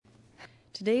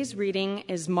Today's reading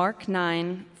is Mark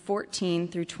 9:14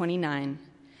 through 29.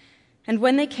 And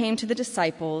when they came to the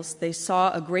disciples, they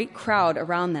saw a great crowd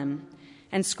around them,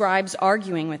 and scribes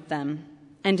arguing with them.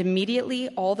 And immediately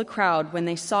all the crowd, when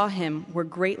they saw him, were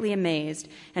greatly amazed,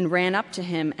 and ran up to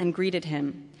him and greeted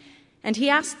him. And he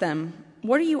asked them,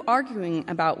 "What are you arguing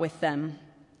about with them?"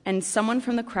 And someone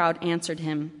from the crowd answered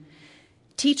him,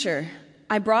 "Teacher,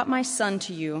 I brought my son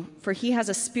to you, for he has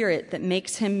a spirit that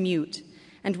makes him mute.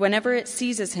 And whenever it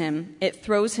seizes him, it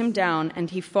throws him down, and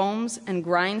he foams and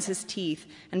grinds his teeth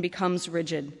and becomes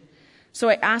rigid. So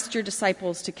I asked your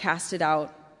disciples to cast it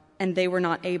out, and they were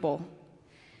not able."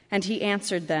 And he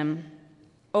answered them,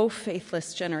 "O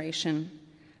faithless generation,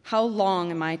 how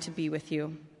long am I to be with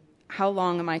you? How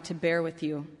long am I to bear with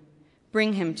you?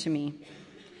 Bring him to me."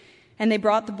 And they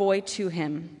brought the boy to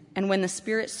him. And when the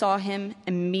spirit saw him,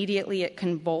 immediately it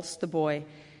convulsed the boy,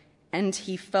 and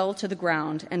he fell to the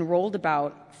ground and rolled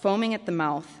about, foaming at the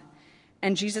mouth.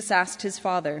 And Jesus asked his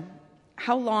father,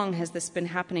 "How long has this been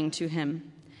happening to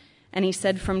him?" And he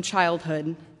said, "From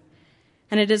childhood.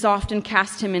 And it has often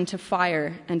cast him into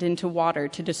fire and into water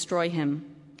to destroy him.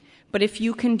 But if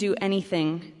you can do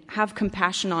anything, have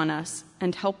compassion on us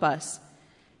and help us."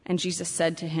 And Jesus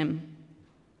said to him,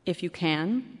 "If you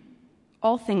can,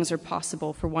 all things are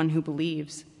possible for one who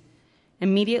believes."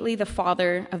 Immediately the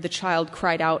father of the child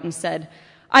cried out and said,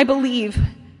 "I believe,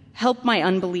 help my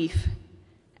unbelief."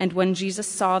 And when Jesus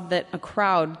saw that a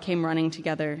crowd came running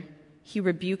together, he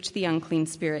rebuked the unclean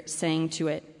spirit, saying to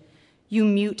it, "You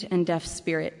mute and deaf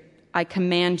spirit, I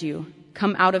command you,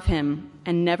 come out of him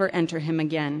and never enter him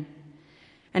again."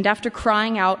 And after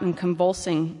crying out and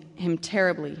convulsing him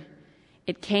terribly,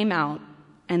 it came out,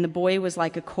 and the boy was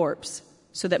like a corpse,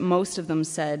 so that most of them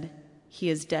said, "He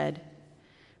is dead."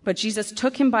 But Jesus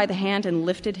took him by the hand and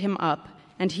lifted him up,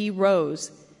 and he rose.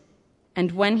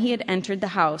 And when he had entered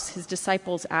the house, his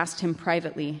disciples asked him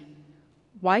privately,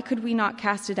 "Why could we not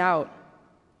cast it out?"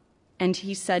 And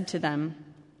he said to them,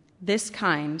 "This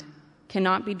kind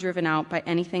cannot be driven out by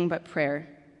anything but prayer."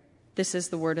 This is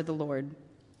the word of the Lord.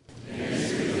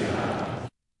 Thanks be to God.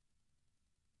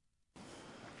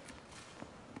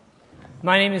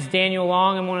 My name is Daniel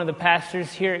Long. I'm one of the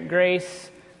pastors here at Grace.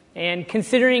 And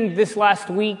considering this last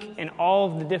week and all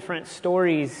of the different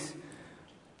stories,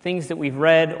 things that we've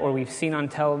read or we've seen on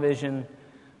television,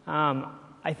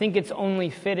 I think it's only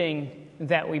fitting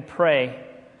that we pray,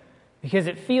 because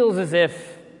it feels as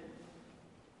if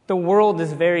the world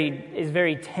is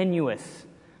very tenuous.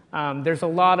 There's a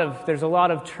lot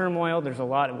of turmoil. There's a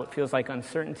lot of what feels like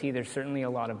uncertainty. There's certainly a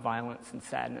lot of violence and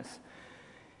sadness.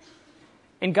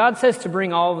 And God says to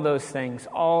bring all of those things,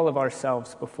 all of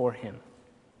ourselves, before Him.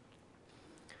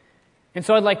 And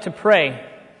so I'd like to pray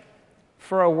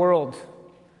for our world,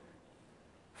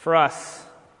 for us,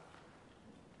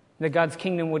 that God's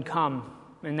kingdom would come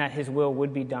and that His will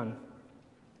would be done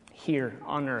here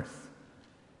on earth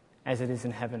as it is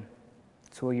in heaven.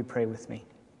 So will you pray with me?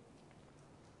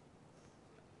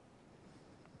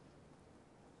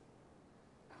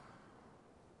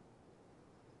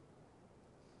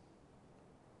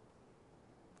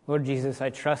 Lord Jesus,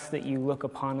 I trust that you look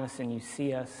upon us and you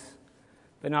see us.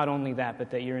 But not only that, but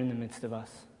that you're in the midst of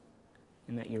us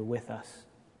and that you're with us.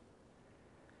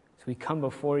 So we come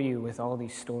before you with all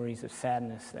these stories of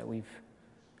sadness that we've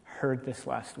heard this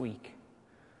last week.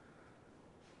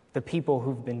 The people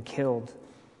who've been killed,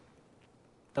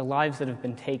 the lives that have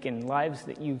been taken, lives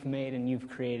that you've made and you've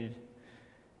created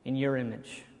in your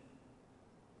image.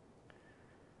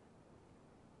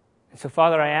 And so,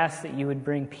 Father, I ask that you would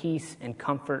bring peace and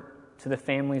comfort to the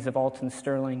families of Alton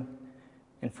Sterling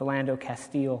and Philando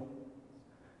Castile,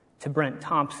 to Brent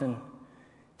Thompson,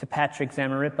 to Patrick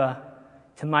Zamarripa,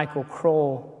 to Michael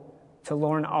Kroll, to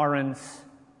Lauren Ahrens,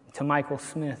 to Michael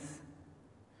Smith,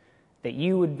 that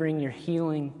you would bring your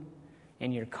healing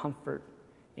and your comfort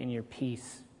and your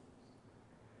peace.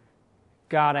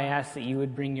 God, I ask that you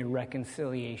would bring your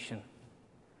reconciliation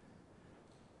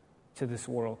to this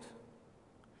world.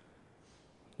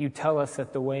 You tell us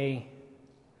that the way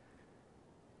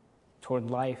toward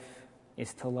life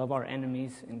is to love our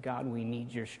enemies, and God, we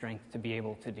need your strength to be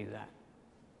able to do that.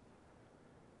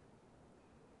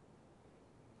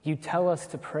 You tell us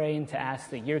to pray and to ask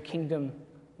that your kingdom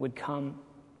would come.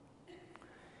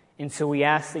 And so we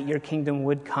ask that your kingdom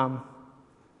would come,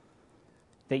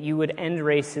 that you would end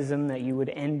racism, that you would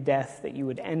end death, that you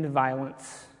would end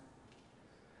violence,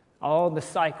 all the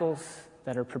cycles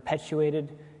that are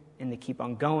perpetuated and they keep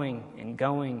on going and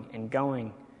going and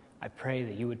going. I pray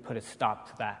that you would put a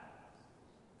stop to that.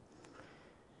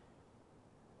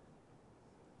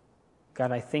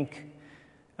 God, I think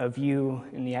of you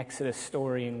in the Exodus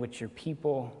story in which your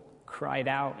people cried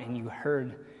out and you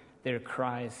heard their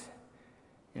cries.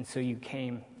 And so you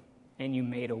came and you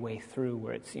made a way through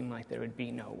where it seemed like there would be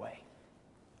no way.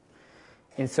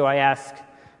 And so I ask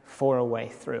for a way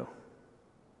through.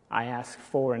 I ask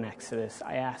for an exodus.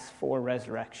 I ask for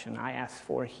resurrection. I ask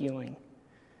for healing.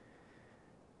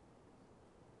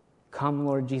 Come,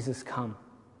 Lord Jesus, come.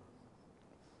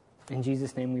 In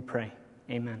Jesus' name we pray.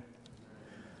 Amen.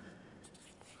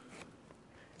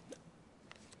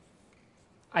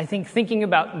 I think thinking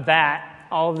about that,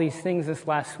 all of these things this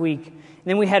last week, and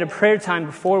then we had a prayer time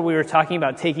before we were talking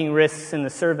about taking risks in the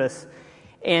service.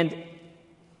 And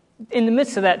in the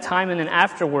midst of that time and then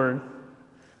afterward,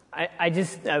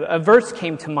 a verse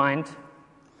came to mind.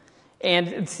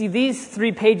 And see, these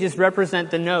 3 pages represent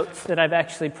the notes that I've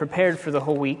actually prepared for the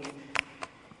whole week.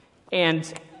 And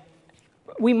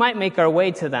we might make our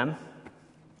way to them.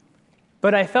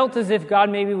 But I felt as if God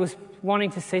maybe was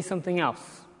wanting to say something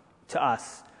else to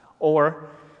us, or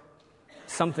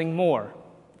something more.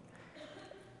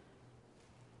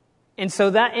 And so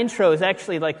that intro is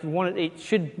actually like it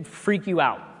should freak you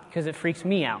out, because it freaks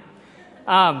me out.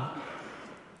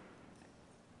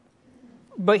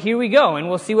 But here we go, and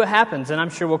we'll see what happens. And I'm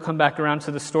sure we'll come back around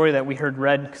to the story that we heard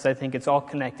read, because I think it's all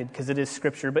connected, because it is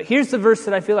Scripture. But here's the verse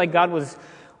that I feel like God was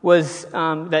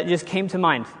that just came to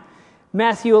mind.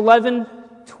 Matthew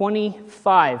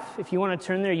 11:25. If you want to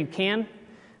turn there, you can.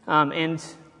 And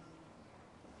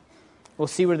we'll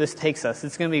see where this takes us.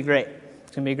 It's going to be great.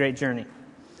 It's going to be a great journey.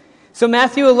 So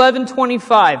Matthew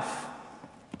 11:25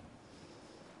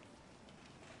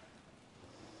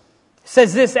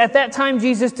 says this: At that time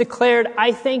Jesus declared,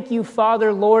 I thank you,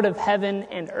 Father, Lord of heaven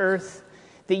and earth,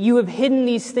 that you have hidden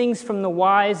these things from the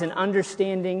wise and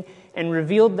understanding and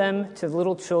revealed them to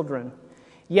little children.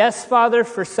 Yes, Father,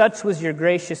 for such was your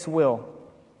gracious will.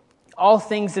 All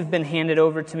things have been handed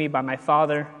over to me by my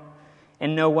Father,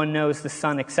 and no one knows the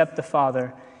Son except the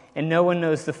Father, and no one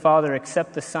knows the Father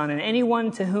except the Son, and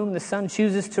anyone to whom the Son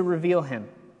chooses to reveal him.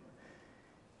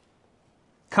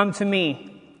 Come to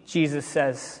me, Jesus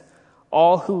says,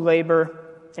 all who labor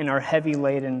and are heavy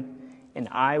laden, and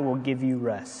I will give you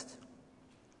rest.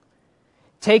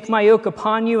 Take my yoke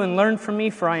upon you and learn from me,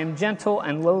 for I am gentle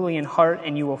and lowly in heart,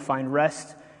 and you will find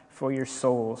rest for your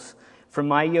souls. For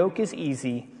my yoke is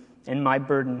easy and my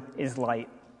burden is light.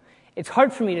 It's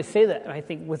hard for me to say that, I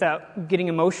think, without getting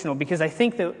emotional, because I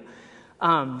think that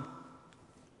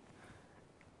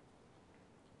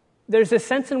there's a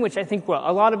sense in which I think, a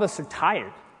lot of us are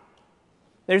tired.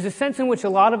 There's a sense in which a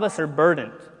lot of us are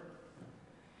burdened.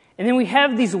 And then we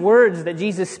have these words that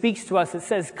Jesus speaks to us. It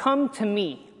says, come to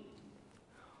me,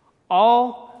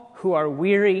 all who are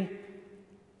weary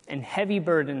and heavy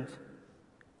burdened,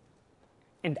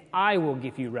 and I will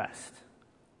give you rest.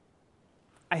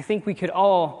 I think we could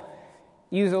all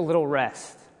use a little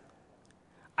rest.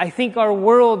 I think our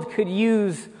world could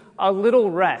use a little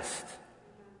rest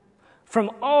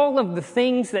from all of the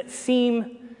things that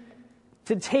seem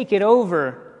to take it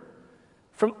over,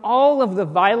 from all of the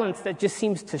violence that just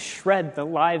seems to shred the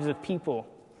lives of people,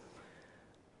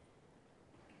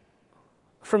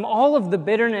 from all of the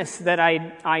bitterness that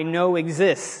I know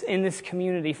exists in this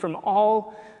community, from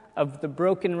all of the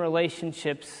broken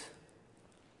relationships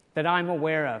that I'm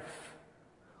aware of.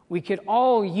 We could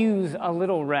all use a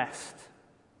little rest.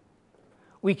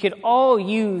 We could all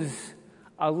use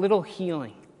a little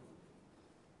healing.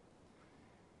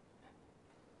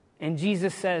 And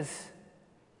Jesus says,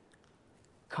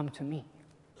 come to me.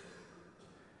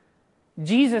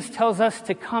 Jesus tells us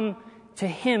to come to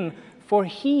him, for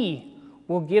he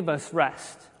will give us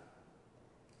rest.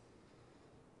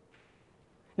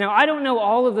 Now, I don't know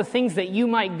all of the things that you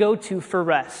might go to for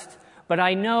rest, but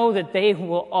I know that they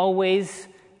will always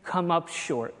come up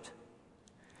short,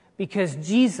 because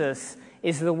Jesus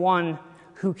is the one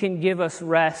who can give us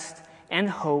rest and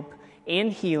hope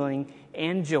and healing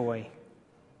and joy.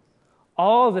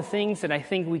 All the things that I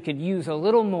think we could use a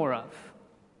little more of.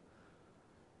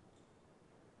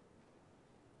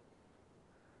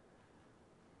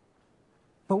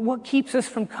 But what keeps us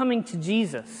from coming to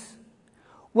Jesus?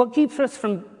 What keeps us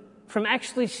from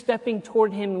actually stepping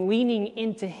toward him, leaning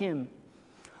into him?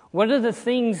 What are the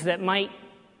things that might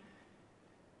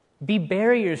be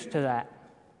barriers to that?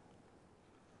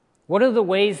 What are the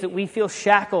ways that we feel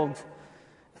shackled?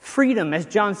 Freedom, as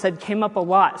John said, came up a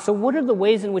lot. So what are the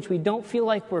ways in which we don't feel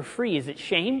like we're free? Is it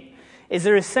shame? Is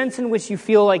there a sense in which you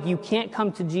feel like you can't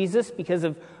come to Jesus because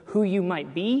of who you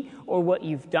might be or what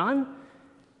you've done?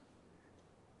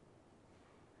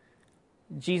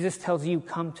 Jesus tells you,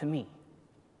 come to me.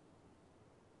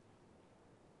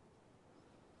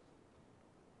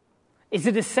 Is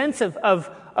it a sense of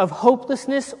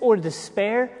hopelessness or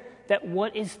despair that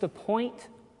what is the point?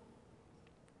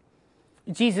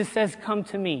 Jesus says, "Come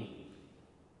to me."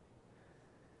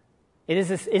 Is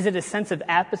it a sense of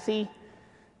apathy?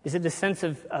 Is it a sense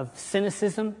of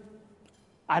cynicism?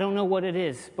 I don't know what it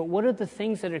is, but what are the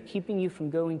things that are keeping you from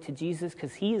going to Jesus?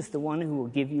 Because he is the one who will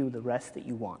give you the rest that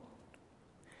you want.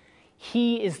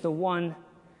 He is the one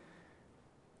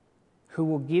who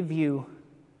will give you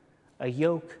a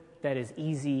yoke that is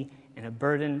easy and a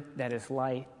burden that is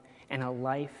light and a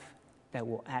life that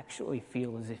will actually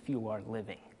feel as if you are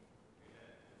living.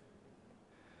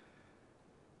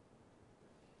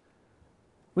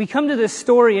 We come to this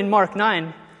story in Mark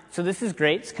 9, so this is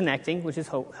great, it's connecting, which is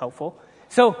helpful.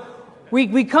 So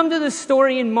we come to this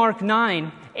story in Mark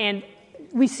 9, and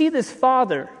we see this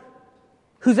father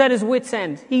who's at his wit's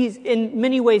end. He's in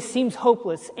many ways seems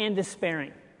hopeless and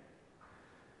despairing.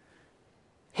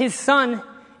 His son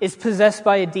is possessed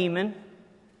by a demon,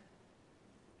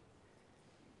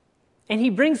 and he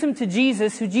brings him to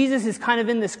Jesus, who Jesus is kind of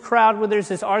in this crowd where there's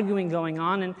this arguing going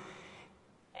on,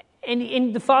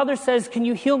 and the father says, "Can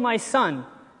you heal my son?"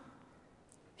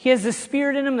 He has the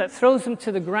spirit in him that throws him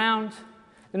to the ground,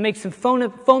 that makes him foam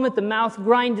at the mouth,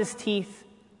 grind his teeth.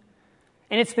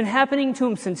 And it's been happening to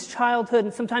him since childhood,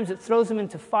 and sometimes it throws him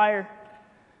into fire.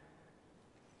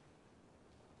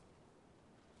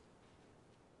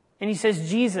 And he says,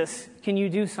 "Jesus, can you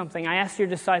do something? I asked your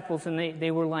disciples, and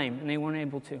they were lame, and they weren't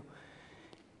able to."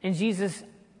 And Jesus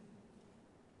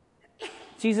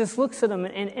looks at him,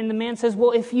 and the man says,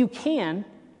 "Well, if you can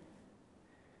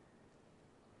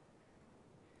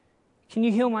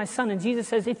you heal my son?" And Jesus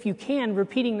says, "If you can,"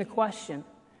 repeating the question.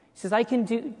 He says, "I can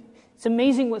do." It's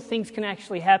amazing what things can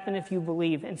actually happen if you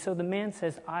believe. And so the man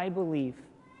says, "I believe.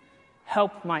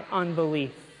 Help my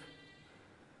unbelief."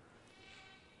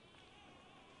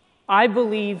 I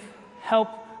believe, help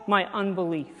my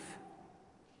unbelief.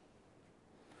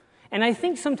 And I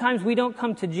think sometimes we don't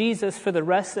come to Jesus for the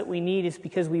rest that we need is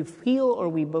because we feel or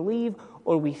we believe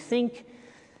or we think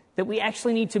that we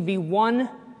actually need to be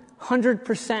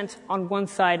 100% on one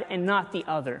side and not the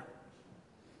other.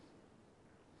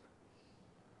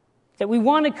 That we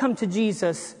want to come to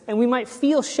Jesus and we might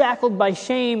feel shackled by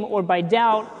shame or by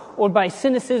doubt or by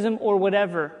cynicism or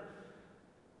whatever.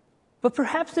 But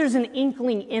perhaps there's an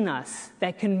inkling in us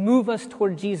that can move us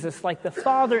toward Jesus. Like the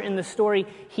father in the story,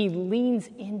 he leans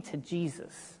into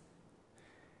Jesus.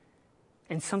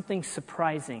 And something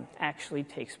surprising actually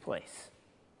takes place.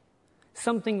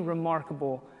 Something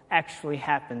remarkable actually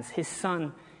happens. His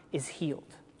son is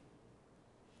healed.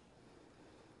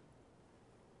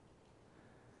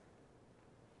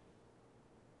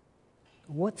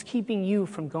 What's keeping you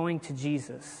from going to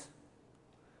Jesus?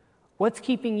 What's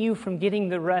keeping you from getting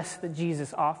the rest that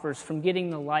Jesus offers, from getting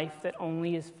the life that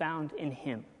only is found in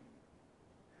him?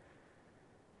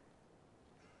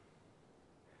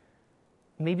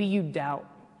 Maybe you doubt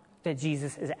that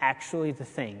Jesus is actually the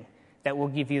thing that will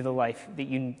give you the life that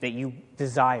you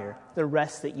desire, the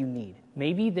rest that you need.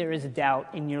 Maybe there is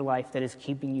doubt in your life that is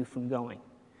keeping you from going.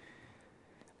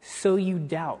 So you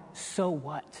doubt. So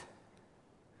what?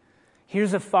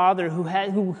 Here's a father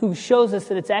who shows us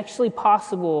that it's actually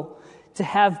possible to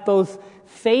have both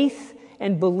faith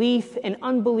and belief and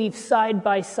unbelief side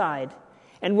by side.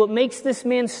 And what makes this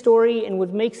man's story and what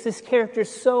makes this character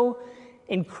so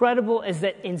incredible is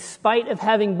that in spite of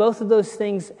having both of those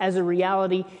things as a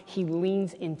reality, he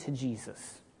leans into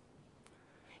Jesus.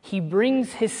 He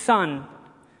brings his son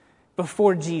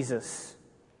before Jesus.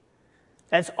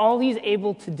 That's all he's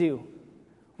able to do,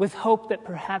 with hope that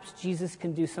perhaps Jesus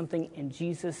can do something, and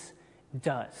Jesus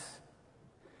does.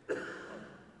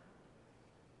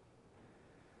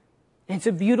 It's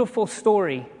a beautiful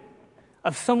story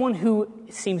of someone who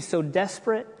seems so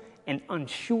desperate and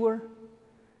unsure,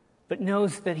 but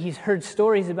knows that he's heard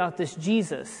stories about this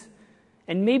Jesus.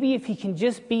 And maybe if he can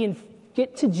just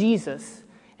get to Jesus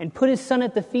and put his son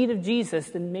at the feet of Jesus,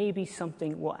 then maybe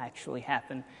something will actually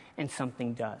happen, and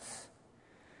something does.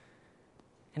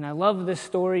 And I love this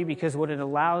story because what it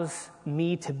allows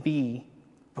me to be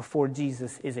before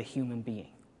Jesus is a human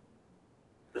being.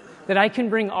 That I can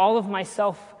bring all of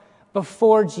myself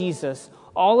before Jesus,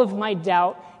 all of my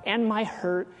doubt and my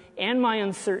hurt and my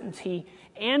uncertainty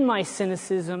and my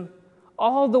cynicism,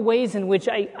 all the ways in which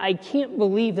I can't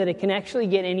believe that it can actually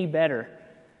get any better.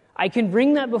 I can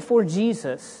bring that before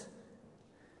Jesus.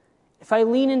 If I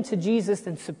lean into Jesus,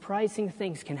 then surprising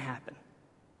things can happen.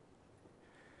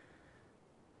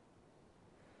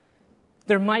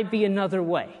 There might be another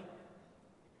way.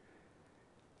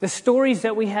 The stories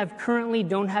that we have currently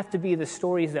don't have to be the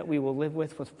stories that we will live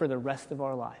with for the rest of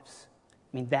our lives.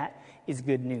 I mean, that is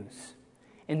good news.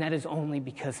 And that is only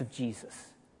because of Jesus.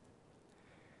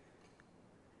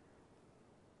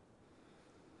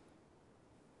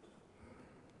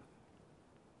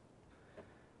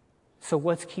 So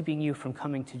what's keeping you from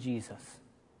coming to Jesus?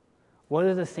 What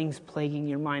are the things plaguing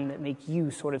your mind that make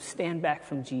you sort of stand back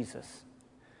from Jesus?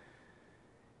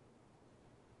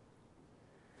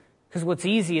 Because what's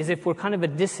easy is if we're kind of a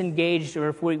disengaged, or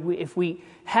if we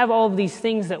have all of these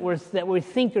things that we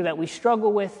think or that we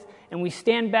struggle with, and we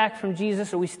stand back from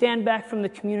Jesus, or we stand back from the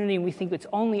community, and we think it's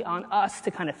only on us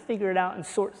to kind of figure it out and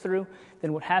sort through,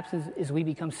 then what happens is we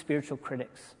become spiritual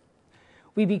critics.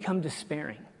 We become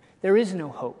despairing. There is no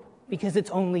hope because it's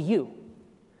only you.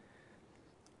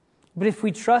 But if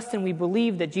we trust and we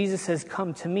believe that Jesus has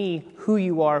come to me, who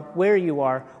you are, where you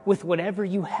are, with whatever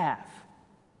you have,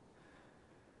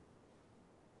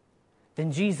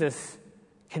 then Jesus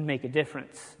can make a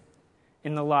difference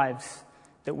in the lives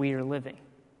that we are living.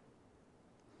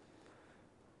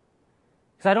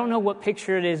 Because I don't know what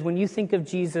picture it is. When you think of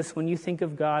Jesus, when you think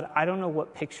of God, I don't know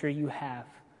what picture you have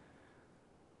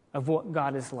of what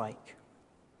God is like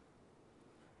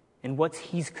and what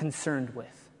He's concerned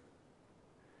with.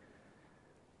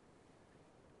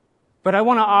 But I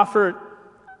want to offer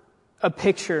a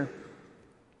picture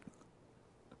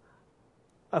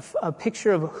of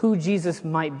who Jesus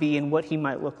might be and what He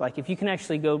might look like. If you can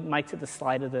actually go, Mike, to the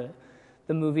slide of the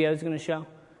movie I was going to show,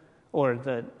 or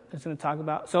I was going to talk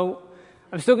about. So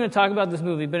I'm still going to talk about this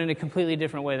movie, but in a completely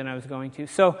different way than I was going to.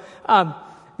 So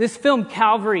this film,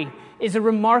 Calvary, is a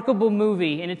remarkable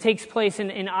movie, and it takes place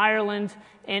in Ireland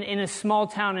and in a small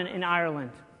town in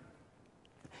Ireland.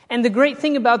 And the great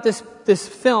thing about this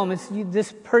film is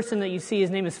this person that you see, his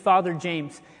name is Father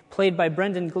James, played by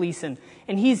Brendan Gleeson.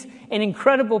 And he's an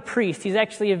incredible priest. He's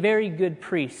actually a very good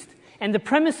priest. And the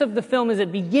premise of the film is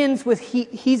it begins with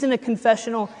he's in a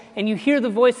confessional, and you hear the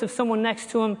voice of someone next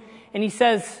to him, and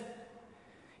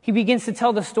he begins to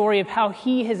tell the story of how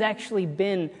he has actually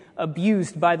been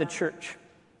abused by the church.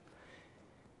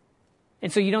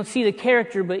 And so you don't see the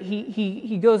character, but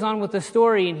he goes on with the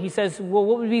story, and he says, well,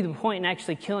 what would be the point in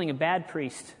actually killing a bad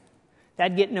priest?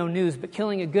 That'd get no news, but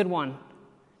killing a good one,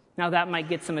 now that might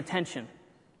get some attention.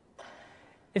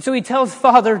 And so he tells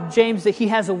Father James that he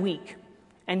has a week,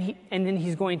 and then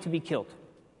he's going to be killed.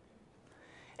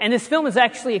 And this film is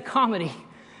actually a comedy,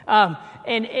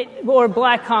 or a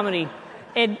black comedy,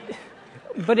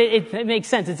 but it makes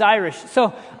sense. It's Irish.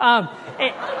 So,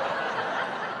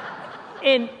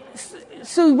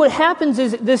 So what happens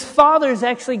is this father is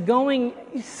actually going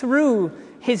through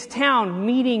his town,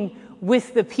 meeting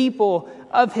with the people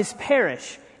of his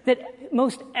parish, that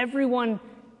most everyone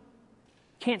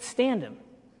can't stand him.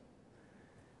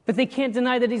 But they can't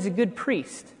deny that he's a good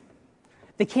priest.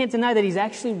 They can't deny that he's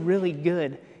actually really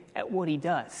good at what he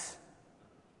does.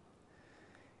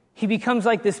 He becomes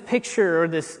like this picture or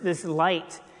this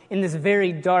light in this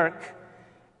very dark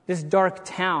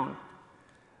town.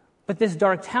 But this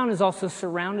dark town is also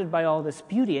surrounded by all this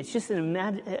beauty. It's just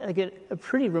a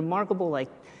pretty remarkable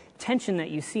tension that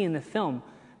you see in the film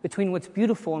between what's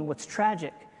beautiful and what's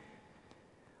tragic.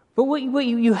 But what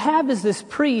you have is this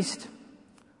priest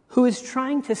who is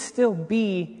trying to still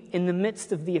be in the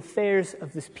midst of the affairs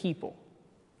of this people.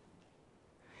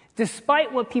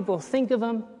 Despite what people think of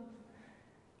him,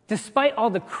 despite all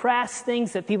the crass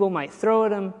things that people might throw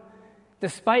at him,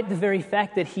 despite the very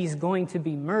fact that he's going to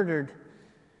be murdered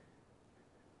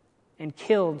and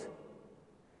killed,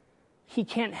 he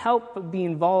can't help but be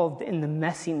involved in the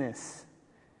messiness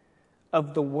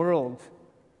of the world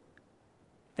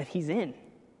that he's in.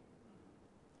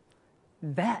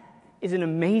 That is an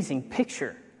amazing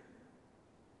picture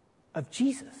of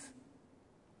Jesus.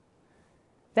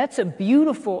 That's a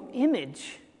beautiful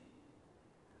image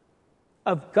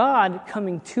of God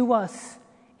coming to us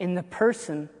in the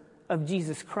person of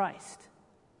Jesus Christ,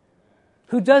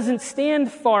 who doesn't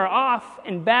stand far off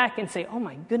and back and say, oh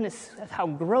my goodness, that's how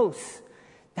gross.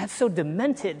 That's so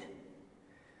demented.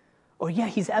 Or yeah,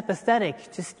 he's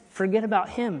apathetic. Just forget about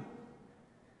him.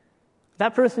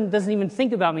 That person doesn't even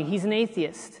think about me. He's an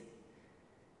atheist.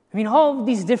 I mean, all of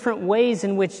these different ways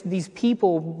in which these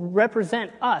people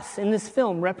represent us, in this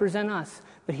film, represent us.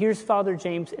 But here's Father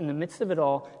James in the midst of it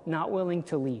all, not willing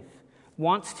to leave.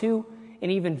 Wants to,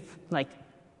 and even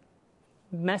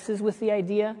messes with the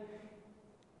idea,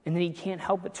 and then he can't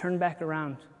help but turn back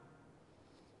around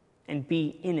and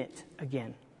be in it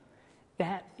again.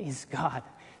 That is God.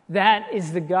 That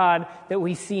is the God that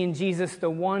we see in Jesus, the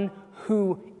one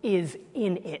who is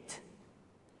in it.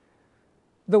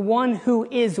 The one who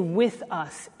is with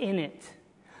us in it.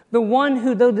 The one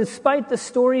who, though despite the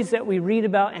stories that we read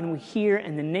about and we hear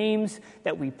and the names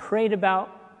that we prayed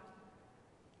about,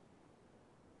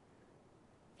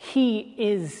 he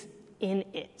is in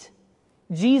it.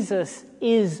 Jesus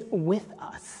is with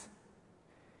us.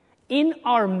 In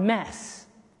our mess,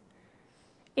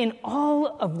 In all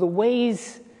of the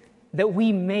ways that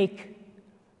we make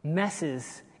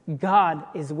messes, God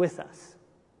is with us.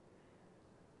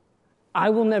 I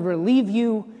will never leave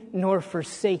you nor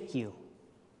forsake you.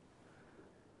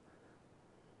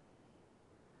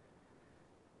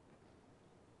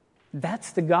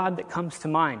 That's the God that comes to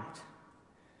mind.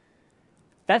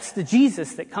 That's the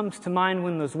Jesus that comes to mind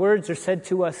when those words are said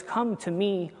to us, "Come to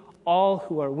me, all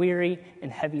who are weary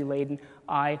and heavy laden,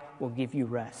 I will give you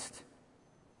rest."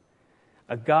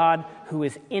 A God who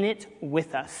is in it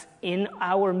with us, in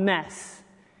our mess,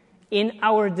 in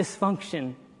our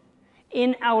dysfunction,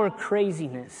 in our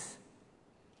craziness.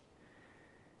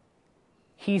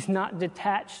 He's not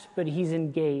detached, but he's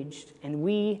engaged. And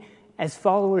we, as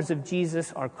followers of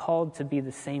Jesus, are called to be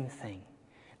the same thing.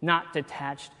 Not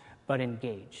detached, but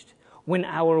engaged. When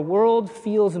our world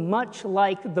feels much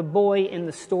like the boy in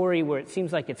the story, where it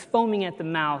seems like it's foaming at the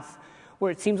mouth,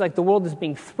 where it seems like the world is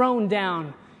being thrown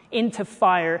down into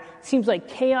fire, it seems like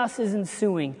chaos is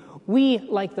ensuing, we,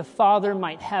 like the Father,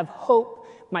 might have hope,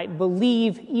 might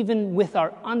believe, even with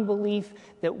our unbelief,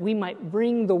 that we might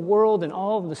bring the world and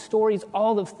all of the stories,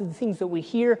 all of the things that we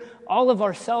hear, all of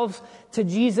ourselves to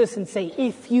Jesus and say,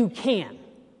 if you can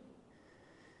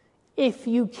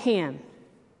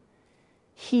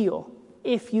heal,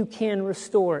 if you can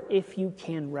restore, if you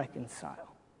can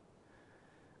reconcile.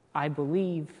 I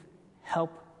believe,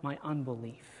 help my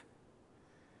unbelief.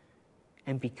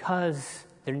 And because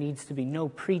there needs to be no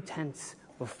pretense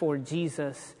before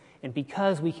Jesus, and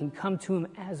because we can come to him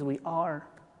as we are,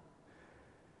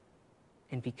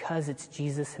 and because it's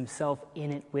Jesus himself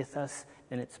in it with us,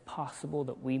 then it's possible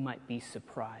that we might be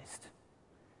surprised.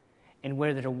 And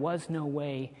where there was no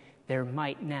way, there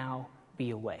might now be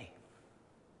a way.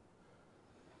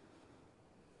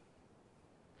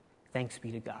 Thanks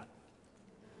be to God.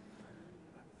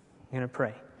 I'm going to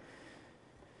pray.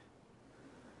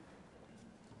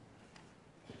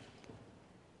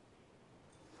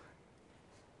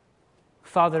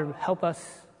 Father, help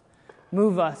us,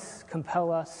 move us,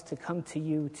 compel us to come to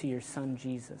you, to your Son,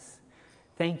 Jesus.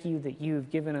 Thank you that you have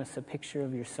given us a picture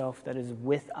of yourself that is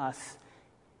with us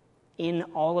in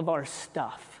all of our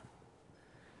stuff.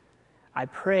 I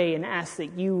pray and ask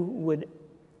that you would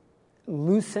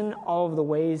loosen all of the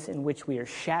ways in which we are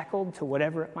shackled to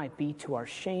whatever it might be, to our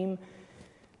shame,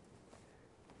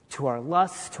 to our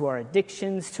lusts, to our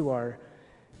addictions, to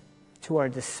our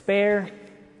despair.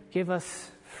 Give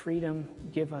us freedom,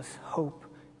 give us hope,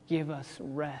 give us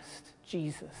rest,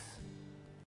 Jesus.